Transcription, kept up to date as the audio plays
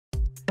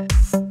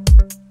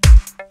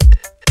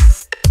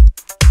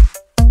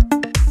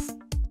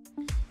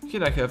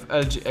Here I have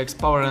LG X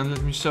Power, and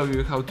let me show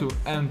you how to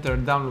enter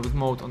download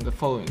mode on the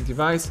following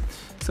device.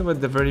 So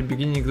at the very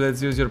beginning, let's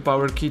use your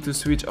power key to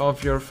switch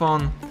off your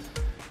phone.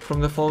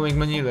 From the following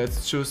menu,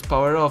 let's choose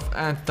power off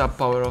and tap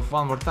power off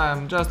one more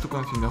time just to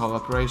confirm the whole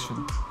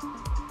operation.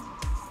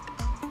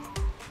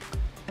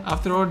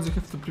 Afterwards, you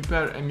have to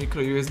prepare a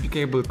micro USB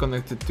cable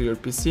connected to your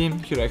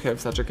PC. Here I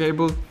have such a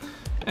cable.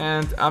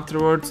 And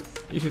afterwards,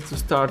 you have to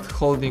start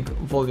holding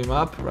volume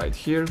up right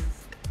here.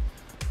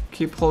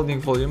 Keep holding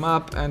volume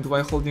up, and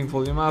while holding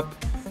volume up,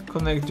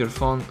 connect your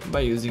phone by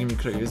using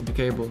micro USB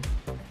cable.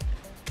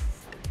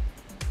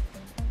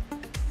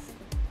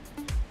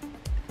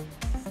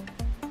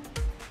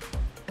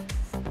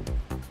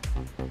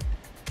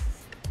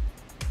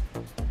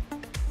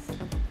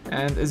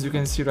 And as you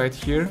can see right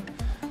here,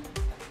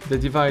 the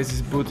device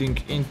is booting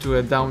into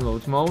a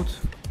download mode.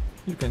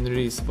 You can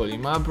release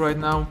volume up right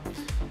now,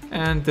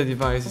 and the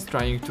device is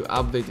trying to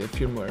update a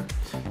firmware.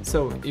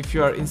 So if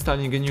you are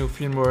installing a new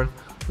firmware,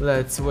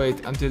 let's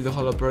wait until the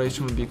whole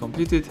operation will be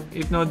completed.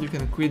 If not, you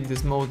can quit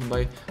this mode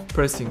by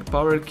pressing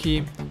power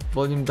key,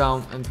 volume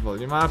down and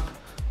volume up.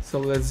 So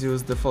let's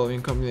use the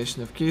following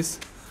combination of keys.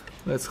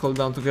 Let's hold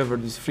down together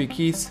these three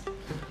keys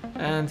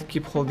and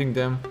keep holding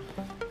them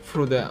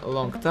through the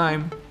long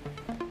time.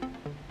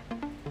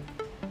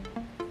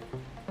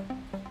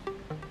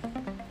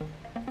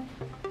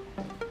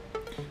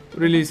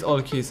 Release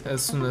all keys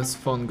as soon as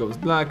phone goes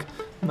black.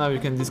 Now you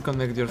can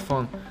disconnect your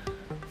phone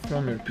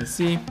from your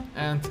PC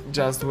and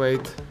just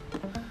wait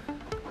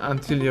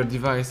until your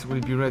device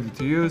will be ready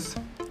to use.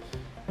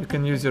 You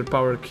can use your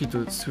power key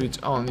to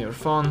switch on your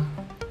phone.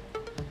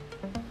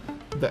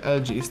 The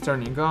LG is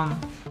turning on.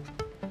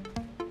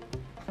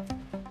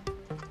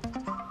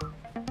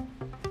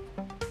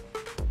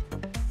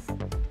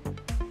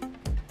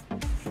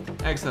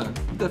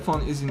 Excellent, the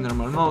phone is in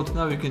normal mode.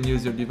 Now you can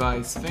use your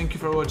device. Thank you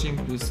for watching,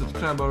 please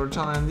subscribe our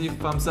channel and leave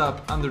thumbs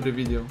up under the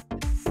video.